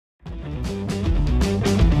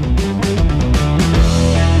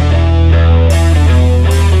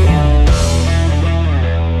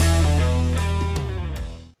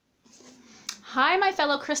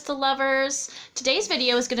crystal lovers. Today's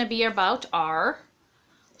video is going to be about our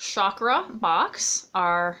chakra box,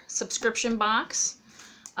 our subscription box.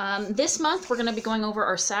 This month we're going to be going over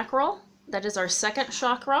our sacral. That is our second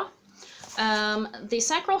chakra. The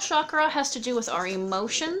sacral chakra has to do with our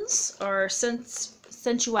emotions, our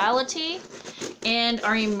sensuality, and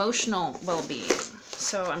our emotional well-being.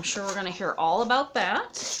 So I'm sure we're going to hear all about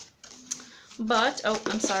that. But, oh,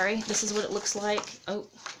 I'm sorry, this is what it looks like. Oh,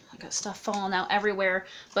 I got stuff falling out everywhere.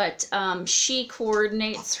 But she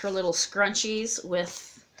coordinates her little scrunchies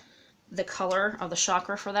with the color of the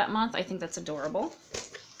chakra for that month. I think that's adorable.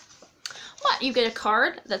 But you get a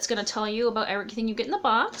card that's going to tell you about everything you get in the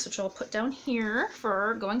box, which I'll put down here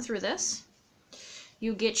for going through this.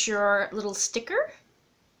 You get your little sticker.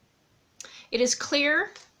 It is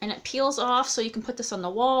clear and it peels off, so you can put this on the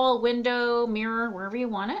wall, window, mirror, wherever you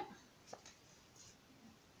want it.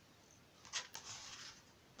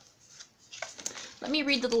 Let me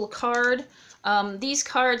read the little card. These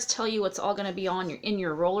cards tell you what's all going to be on in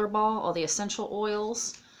your roller ball, all the essential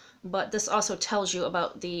oils. But this also tells you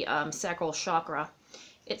about the sacral chakra.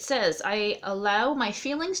 It says, I allow my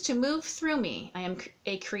feelings to move through me. I am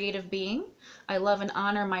a creative being. I love and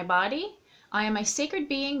honor my body. I am a sacred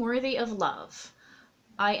being worthy of love.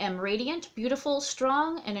 I am radiant, beautiful,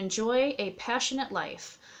 strong, and enjoy a passionate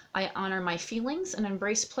life. I honor my feelings and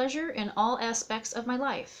embrace pleasure in all aspects of my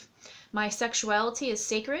life. My sexuality is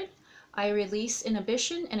sacred. I release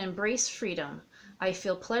inhibition and embrace freedom. I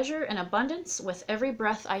feel pleasure and abundance with every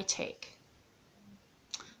breath I take.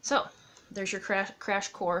 So, there's your crash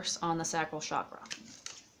course on the sacral chakra.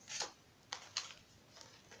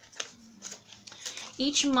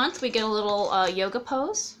 Each month we get a little yoga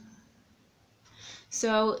pose.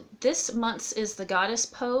 So this month's is the goddess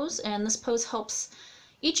pose, and this pose helps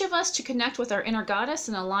each of us to connect with our inner goddess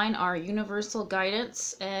and align our universal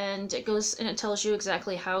guidance, and it goes and it tells you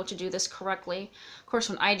exactly how to do this correctly. Of course,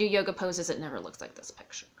 when I do yoga poses, it never looks like this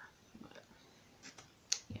picture. But,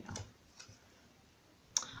 you know.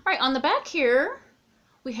 All right, on the back here,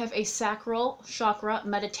 we have a sacral chakra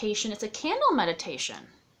meditation. It's a candle meditation.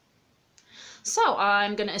 So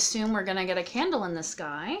I'm going to assume we're going to get a candle in the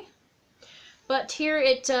sky. But here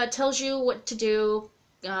it tells you what to do.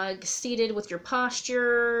 Seated with your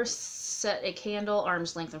posture, set a candle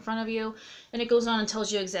arm's length in front of you, and it goes on and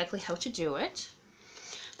tells you exactly how to do it.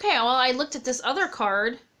 Okay, well, I looked at this other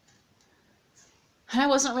card and I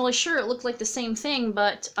wasn't really sure. It looked like the same thing,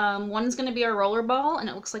 but one's going to be our roller ball, and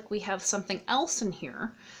it looks like we have something else in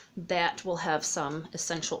here that will have some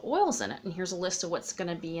essential oils in it, and here's a list of what's going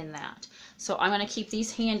to be in that. So I'm going to keep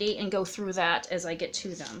these handy and go through that as I get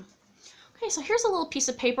to them. Okay, so here's a little piece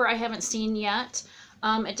of paper I haven't seen yet.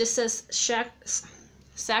 It just says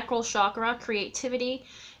sacral chakra, creativity.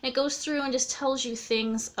 And it goes through and just tells you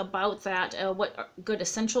things about that, what good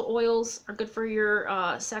essential oils are good for your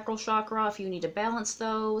sacral chakra, if you need to balance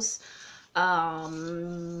those.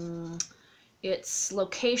 Its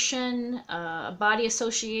location, body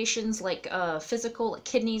associations like physical, like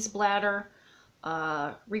kidneys, bladder,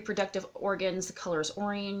 reproductive organs, the color is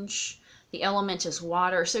orange. The element is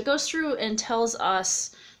water. So it goes through and tells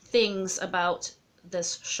us things about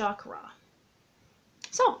this chakra.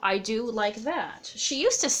 So I do like that. She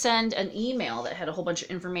used to send an email that had a whole bunch of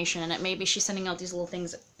information in it. Maybe she's sending out these little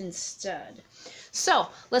things instead. So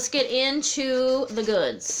let's get into the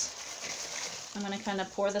goods. I'm going to kind of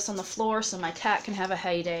pour this on the floor so my cat can have a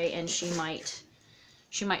heyday, and she might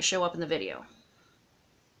show up in the video.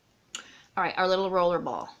 All right, our little roller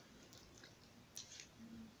ball.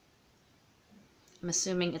 I'm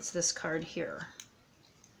assuming it's this card here.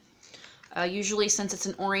 Usually, since it's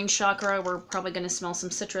an orange chakra, we're probably going to smell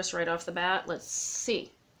some citrus right off the bat. Let's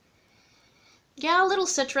see. Yeah, a little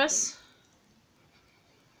citrus.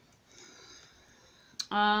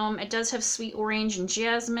 It does have sweet orange and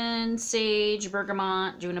jasmine, sage,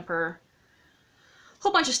 bergamot, juniper. A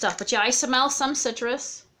whole bunch of stuff. But yeah, I smell some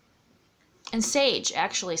citrus. And sage,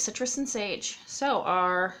 actually. Citrus and sage. So,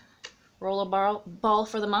 our roller ball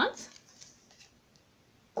for the month.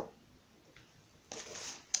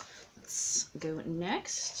 Go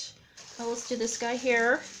next. Well, let's do this guy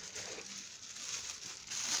here.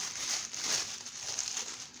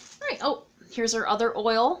 All right. Oh, here's our other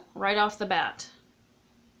oil right off the bat.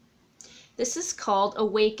 This is called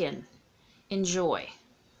Awaken. Enjoy.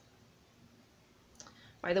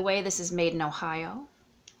 By the way, this is made in Ohio.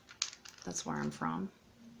 That's where I'm from.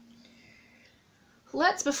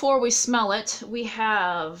 Before we smell it, we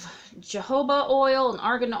have jojoba oil and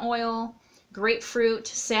argan oil, grapefruit,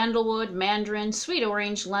 sandalwood, mandarin, sweet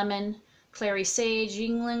orange, lemon, clary sage,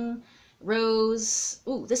 yingling, rose.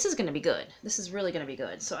 Ooh, this is going to be good. This is really going to be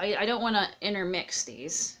good. So I don't want to intermix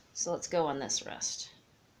these. So let's go on this rest.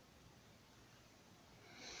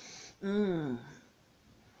 Ooh,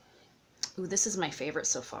 this is my favorite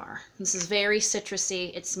so far. This is very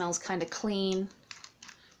citrusy. It smells kind of clean.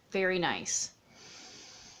 Very nice.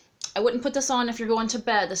 I wouldn't put this on if you're going to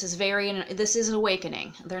bed. This is an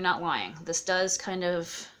awakening. They're not lying. This does kind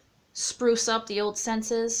of spruce up the old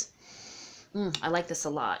senses. I like this a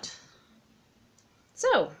lot.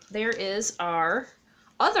 So there is our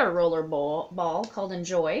other roller ball called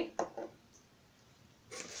Enjoy.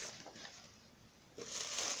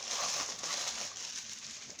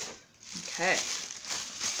 Okay.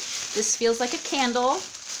 This feels like a candle,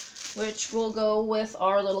 which will go with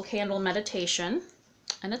our little candle meditation.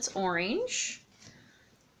 And it's orange.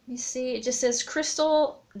 You see, it just says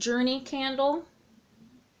Crystal Journey Candle.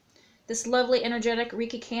 This lovely energetic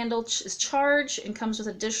Reiki candle is charged and comes with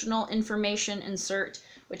additional information insert,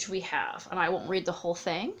 which we have. And I won't read the whole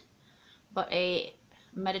thing, but a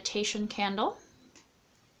meditation candle.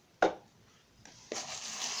 I'm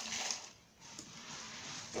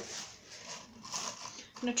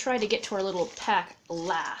going to try to get to our little pack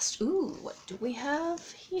last. Ooh, what do we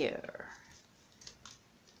have here?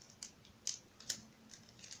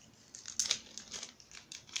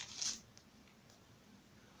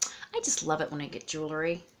 I just love it when I get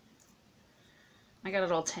jewelry. I got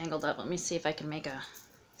it all tangled up. Let me see if I can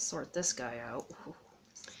sort this guy out. Ooh.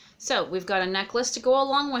 So we've got a necklace to go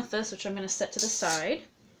along with this, which I'm going to set to the side.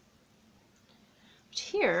 But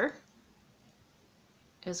here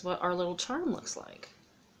is what our little charm looks like.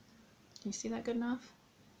 Can you see that good enough?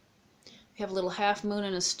 We have a little half moon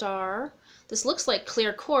and a star. This looks like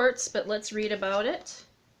clear quartz, but let's read about it.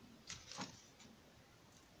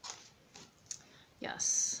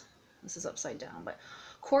 Yes. This is upside down, but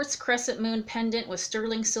quartz crescent moon pendant with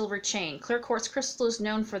sterling silver chain. Clear quartz crystal is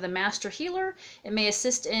known for the master healer. It may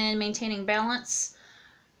assist in maintaining balance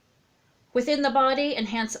within the body,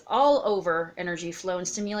 enhance all over energy flow, and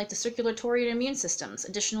stimulate the circulatory and immune systems.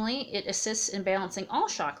 Additionally, it assists in balancing all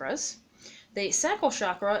chakras. The Sacral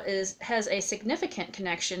Chakra has a significant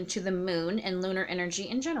connection to the moon and lunar energy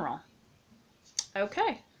in general.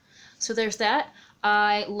 Okay, so there's that.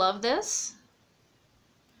 I love this.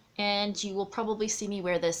 And you will probably see me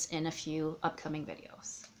wear this in a few upcoming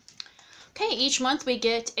videos. Okay, each month we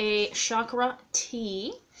get a chakra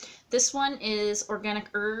tea. This one is organic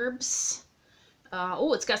herbs.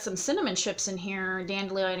 Oh, it's got some cinnamon chips in here,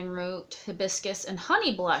 dandelion root, hibiscus, and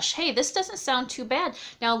honey blush. Hey, this doesn't sound too bad.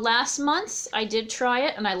 Now, last month I did try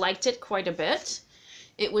it and I liked it quite a bit.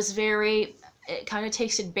 It kind of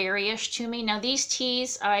tasted berryish to me. Now, these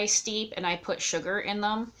teas I steep and I put sugar in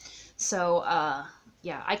them. So,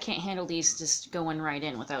 yeah, I can't handle these just going right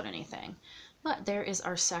in without anything. But there is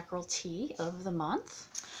our sacral tea of the month.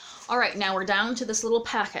 All right, now we're down to this little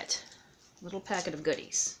packet of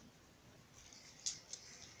goodies.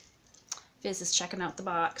 Fizz is checking out the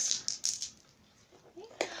box.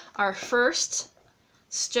 Our first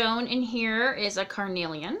stone in here is a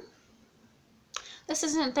carnelian. This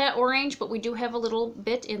isn't that orange, but we do have a little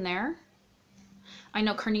bit in there. I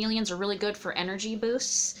know carnelians are really good for energy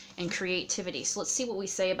boosts and creativity. So let's see what we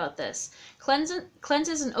say about this.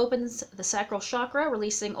 Cleanses and opens the sacral chakra,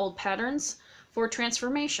 releasing old patterns for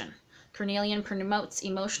transformation. Carnelian promotes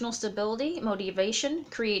emotional stability, motivation,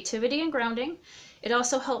 creativity, and grounding. It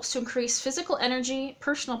also helps to increase physical energy,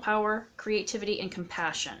 personal power, creativity, and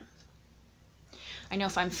compassion. I know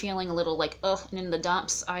if I'm feeling a little like, ugh, and in the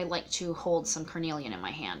dumps, I like to hold some carnelian in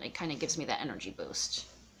my hand. It kind of gives me that energy boost.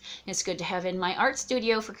 It's good to have in my art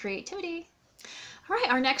studio for creativity. All right,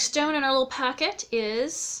 our next stone in our little packet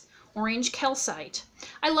is orange calcite.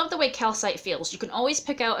 I love the way calcite feels. You can always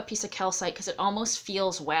pick out a piece of calcite because it almost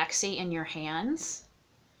feels waxy in your hands.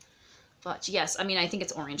 But yes, I mean, I think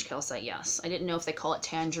it's orange calcite, yes. I didn't know if they call it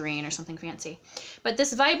tangerine or something fancy. But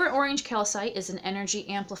this vibrant orange calcite is an energy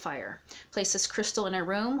amplifier. Place this crystal in a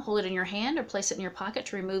room, hold it in your hand, or place it in your pocket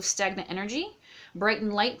to remove stagnant energy.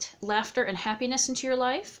 Brighten light, laughter, and happiness into your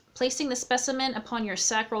life. Placing the specimen upon your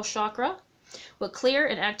sacral chakra will clear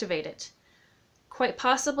and activate it, quite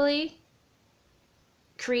possibly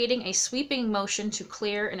creating a sweeping motion to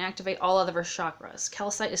clear and activate all other chakras.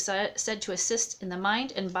 Calcite is said to assist in the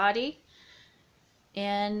mind and body,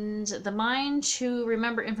 and the mind to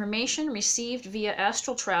remember information received via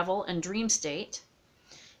astral travel and dream state,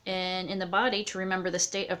 and in the body to remember the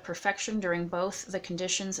state of perfection during both the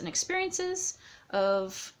conditions and experiences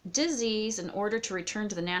of disease in order to return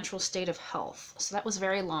to the natural state of health. So that was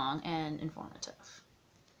very long and informative.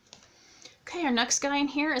 Okay, our next guy in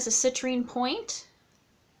here is a citrine point.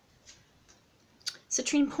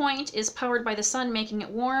 Citrine point is powered by the sun, making it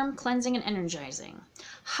warm, cleansing, and energizing.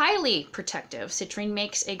 Highly protective, citrine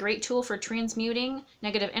makes a great tool for transmuting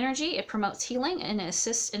negative energy. It promotes healing and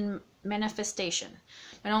assists in manifestation.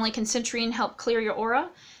 Not only can citrine help clear your aura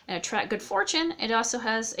and attract good fortune, it also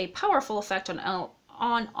has a powerful effect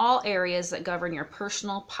on all areas that govern your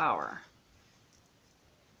personal power.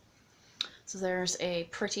 So there's a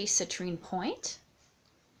pretty citrine point.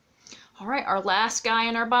 All right, our last guy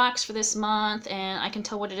in our box for this month, and I can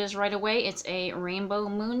tell what it is right away. It's a rainbow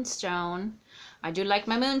moonstone. I do like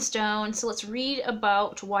my moonstone, so let's read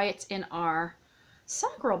about why it's in our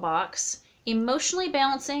sacral box. Emotionally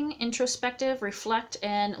balancing, introspective, reflect,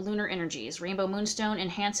 and lunar energies. Rainbow moonstone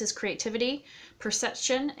enhances creativity,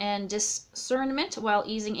 perception, and discernment while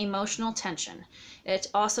easing emotional tension. It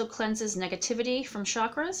also cleanses negativity from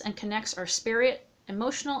chakras and connects our spirit,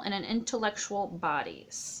 emotional, and intellectual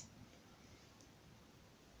bodies.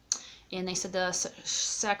 And they said the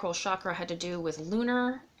sacral chakra had to do with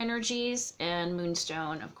lunar energies, and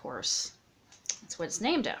moonstone, of course, that's what it's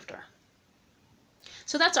named after.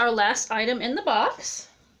 So that's our last item in the box.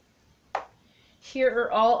 Here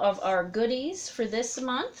are all of our goodies for this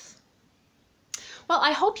month. Well,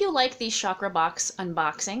 I hope you like these chakra box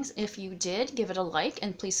unboxings. If you did, give it a like,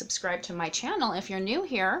 and please subscribe to my channel if you're new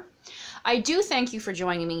here. I do thank you for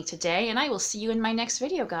joining me today, and I will see you in my next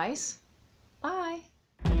video, guys. Bye.